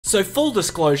So full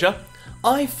disclosure,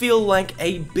 I feel like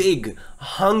a big,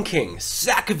 hunking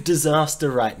sack of disaster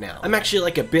right now. I'm actually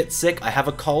like a bit sick, I have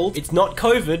a cold. It's not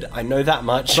COVID, I know that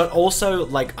much, but also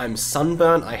like I'm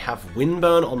sunburned, I have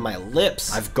windburn on my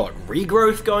lips, I've got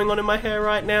regrowth going on in my hair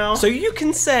right now. So you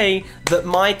can say that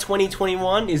my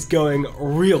 2021 is going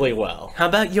really well. How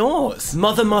about yours?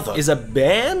 Mother Mother is a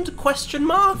band, question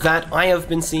mark, that I have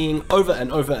been seeing over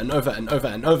and over and over and over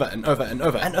and over and over and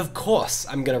over, and of course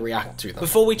I'm gonna react to them.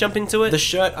 Before we jump into it, the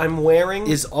shirt I'm wearing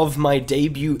is of my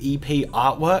debut EP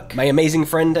artwork. My amazing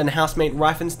friend and housemate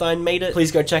Reifenstein made it.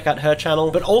 Please go check out her channel,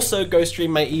 but also go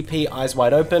stream my EP Eyes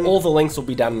Wide Open. All the links will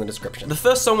be down in the description. The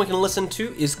first song we can listen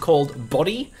to is called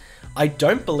Body. I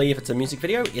don't believe it's a music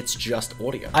video, it's just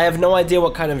audio. I have no idea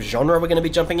what kind of genre we're gonna be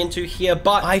jumping into here,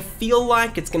 but I feel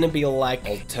like it's gonna be like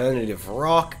alternative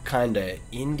rock, kinda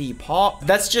indie pop.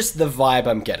 That's just the vibe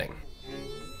I'm getting.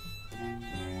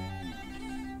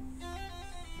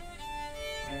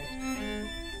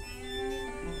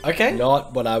 Okay,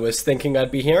 not what I was thinking I'd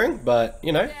be hearing, but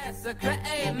you know.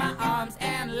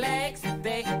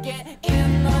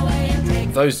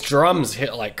 Those drums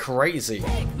hit like crazy.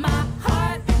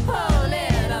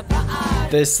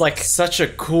 There's like such a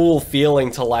cool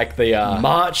feeling to like the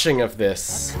marching of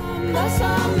this.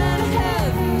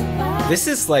 This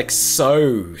is like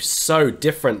so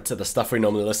different to the stuff we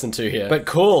normally listen to here. But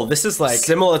cool, this is like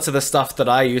similar to the stuff that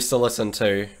I used to listen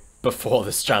to before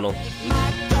this channel.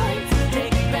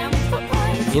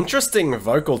 Interesting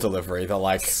vocal delivery, they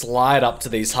like slide up to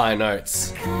these high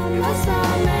notes.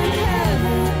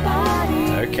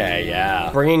 Okay, yeah.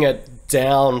 Bringing it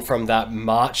down from that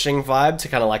marching vibe to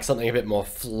kind of like something a bit more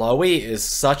flowy is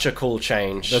such a cool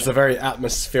change. There's a very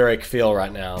atmospheric feel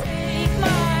right now.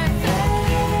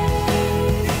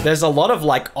 There's a lot of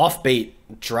like offbeat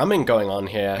drumming going on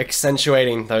here,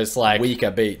 accentuating those like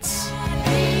weaker beats.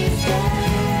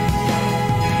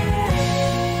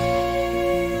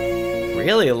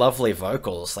 Really lovely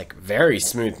vocals, like very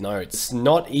smooth notes. It's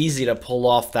not easy to pull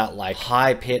off that like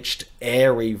high-pitched,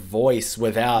 airy voice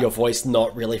without your voice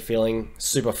not really feeling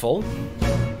super full.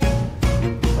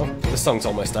 Oh, this song's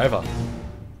almost over.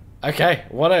 Okay,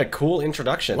 what a cool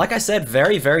introduction. Like I said,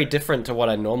 very different to what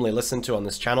I normally listen to on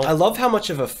this channel. I love how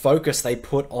much of a focus they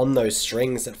put on those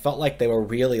strings. It felt like they were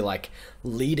really like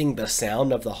leading the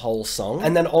sound of the whole song,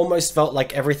 and then almost felt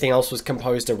like everything else was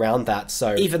composed around that.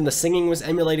 So even the singing was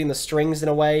emulating the strings in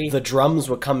a way, the drums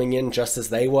were coming in just as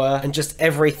they were, and just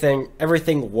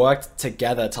everything worked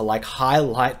together to like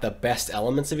highlight the best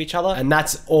elements of each other, and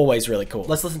that's always really cool.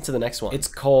 Let's listen to the next one. It's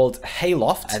called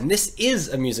Hayloft, and this is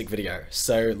a music video,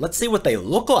 so let's see what they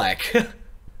look like. I'm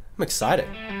excited.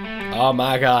 Oh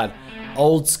my god.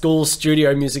 Old school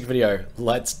studio music video.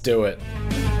 Let's do it.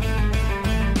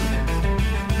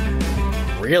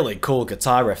 Really cool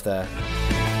guitar riff there.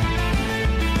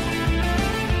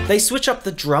 They switch up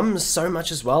the drums so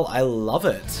much as well. I love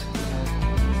it.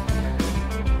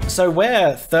 So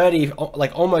we're 30,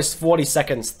 like almost 40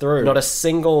 seconds through. Not a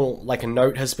single like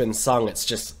note has been sung. It's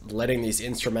just letting these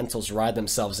instrumentals ride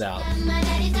themselves out.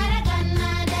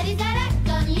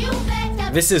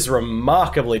 This is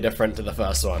remarkably different to the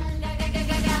first one.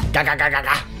 Ga, ga, ga, ga,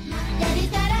 ga.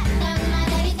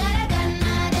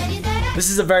 This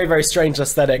is a very strange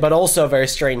aesthetic, but also a very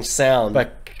strange sound,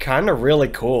 but kind of really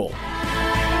cool.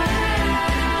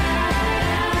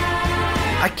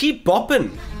 I keep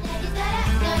bopping.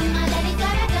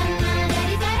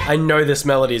 I know this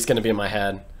melody is going to be in my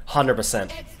head,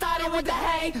 100%.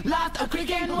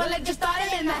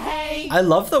 I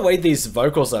love the way these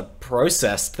vocals are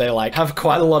processed. They like have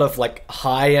quite a lot of like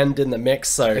high end in the mix,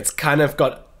 so it's kind of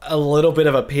got a little bit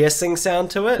of a piercing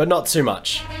sound to it, but not too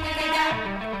much.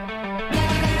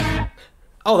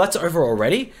 Oh, that's over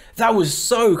already? That was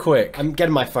so quick. I'm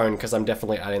getting my phone because I'm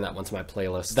definitely adding that one to my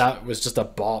playlist. That was just a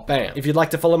bop. Bam. If you'd like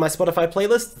to follow my Spotify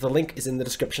playlist, the link is in the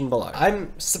description below.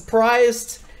 I'm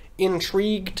surprised,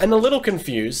 intrigued, and a little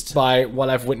confused by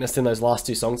what I've witnessed in those last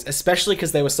two songs, especially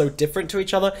because they were so different to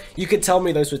each other. You could tell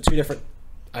me those were two different...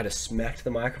 I just smacked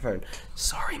the microphone.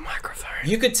 Sorry, microphone.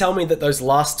 You could tell me that those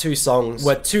last two songs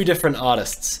were two different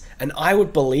artists, and I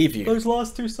would believe you. Those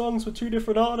last two songs were two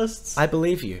different artists. I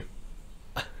believe you.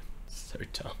 So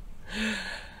dumb.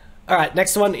 Alright,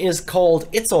 next one is called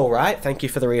It's Alright. Thank you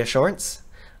for the reassurance.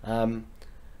 I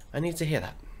need to hear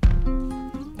that.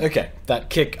 Okay, that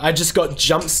kick. I just got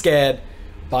jump scared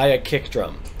by a kick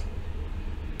drum.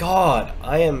 God,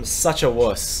 I am such a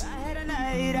wuss.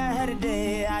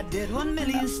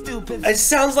 It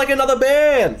sounds like another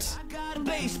band.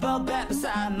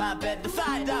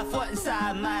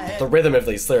 The rhythm of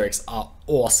these lyrics are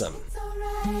awesome.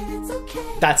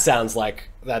 That sounds like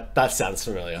that sounds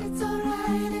familiar.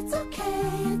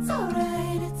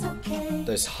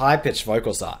 those high-pitched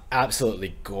vocals are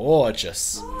absolutely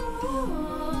gorgeous.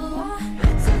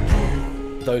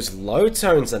 Those low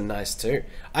tones are nice too.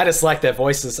 I just like their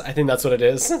voices. I think that's what it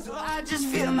is. I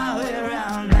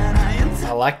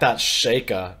like that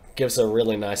shaker. Gives a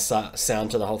really nice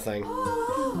sound to the whole thing.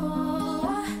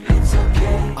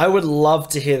 I would love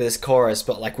to hear this chorus,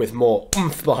 but like with more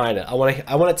oomph behind it. I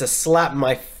want it to slap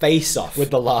my face off with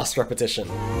the last repetition.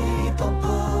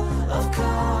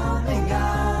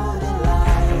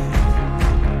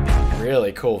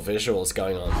 Really cool visuals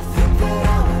going on.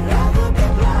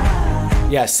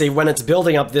 Yeah, see, when it's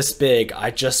building up this big,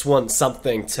 I just want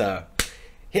something to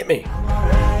hit me.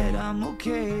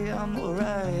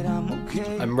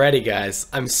 I'm ready, guys.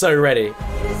 I'm so ready.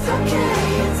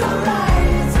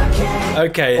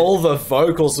 Okay, all the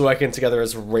vocals working together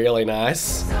is really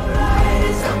nice.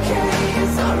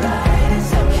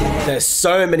 There's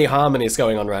so many harmonies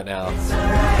going on right now.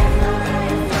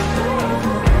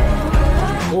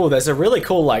 Oh, there's a really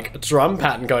cool, like, drum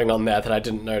pattern going on there that I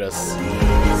didn't notice.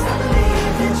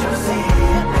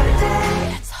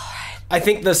 I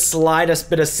think the slightest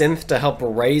bit of synth to help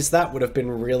raise that would have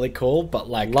been really cool, but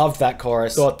like, loved that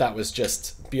chorus. Thought that was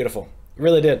just beautiful.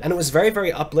 Really did. And it was very,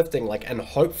 very uplifting, like, and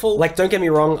hopeful. Like, don't get me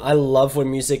wrong, I love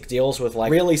when music deals with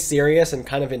like really serious and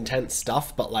kind of intense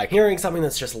stuff, but like hearing something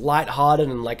that's just lighthearted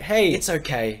and like, hey, it's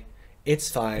okay.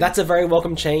 It's fine. That's a very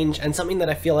welcome change and something that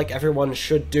I feel like everyone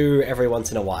should do every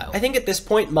once in a while. I think at this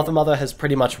point, Mother Mother has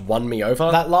pretty much won me over.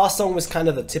 That last song was kind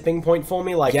of the tipping point for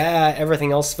me. Like, yeah,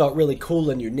 everything else felt really cool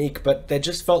and unique, but there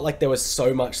just felt like there was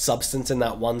so much substance in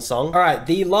that one song. All right,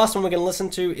 the last one we're gonna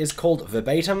listen to is called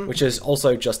Verbatim, which is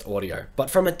also just audio, but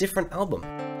from a different album.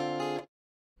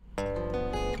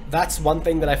 That's one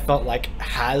thing that I felt like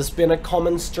has been a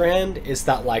common strand, is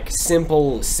that like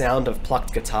simple sound of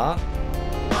plucked guitar.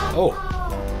 Oh,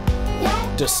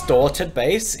 distorted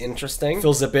bass, interesting.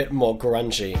 Feels a bit more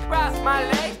grungy. My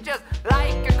legs just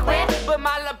like a quit, but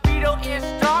my libido is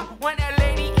strong when a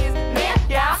lady is near,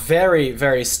 yeah. Very,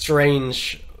 very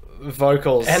strange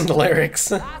vocals and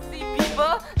lyrics. I see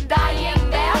people dying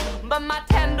there, but my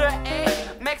tender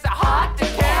age makes it hard to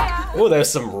care. Oh, there's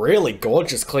some really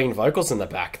gorgeous clean vocals in the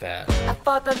back there.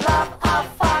 For the love of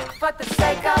fuck, for the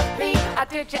sake of me,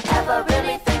 did you ever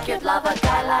really think you'd love a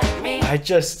guy like me? I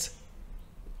just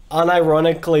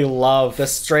unironically love the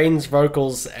strange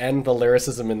vocals and the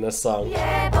lyricism in this song.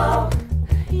 Yeah, bo.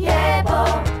 Yeah,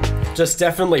 bo. Just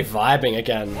definitely vibing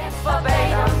again.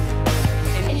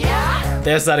 Yeah.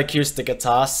 There's that acoustic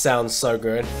guitar, sounds so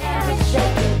good. And it's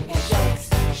shaking, it shakes,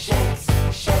 shakes,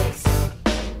 shakes.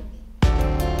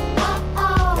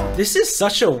 This is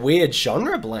such a weird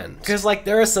genre blend. Because like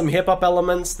there are some hip hop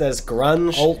elements, there's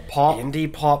grunge, alt pop,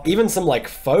 indie pop, even some like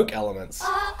folk elements.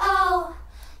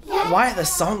 Why are the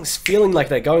songs feeling like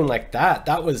they're going like that?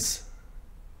 That was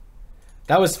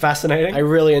fascinating. I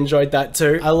really enjoyed that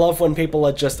too. I love when people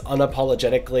are just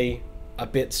unapologetically a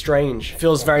bit strange.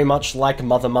 Feels very much like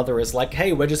Mother Mother is like,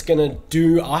 hey, we're just gonna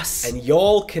do us and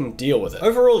y'all can deal with it.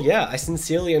 Overall, yeah, I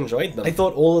sincerely enjoyed them. I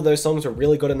thought all of those songs were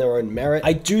really good in their own merit.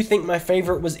 I do think my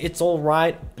favorite was It's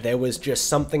Alright. There was just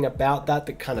something about that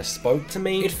that kind of spoke to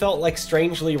me. It felt like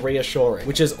strangely reassuring,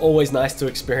 which is always nice to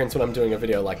experience when I'm doing a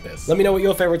video like this. Let me know what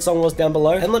your favorite song was down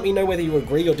below, and let me know whether you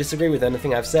agree or disagree with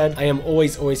anything I've said. I am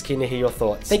always keen to hear your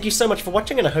thoughts. Thank you so much for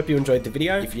watching, and I hope you enjoyed the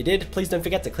video. If you did, please don't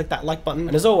forget to click that like button,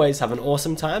 and as always, have an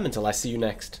awesome time until I see you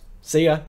next. See ya!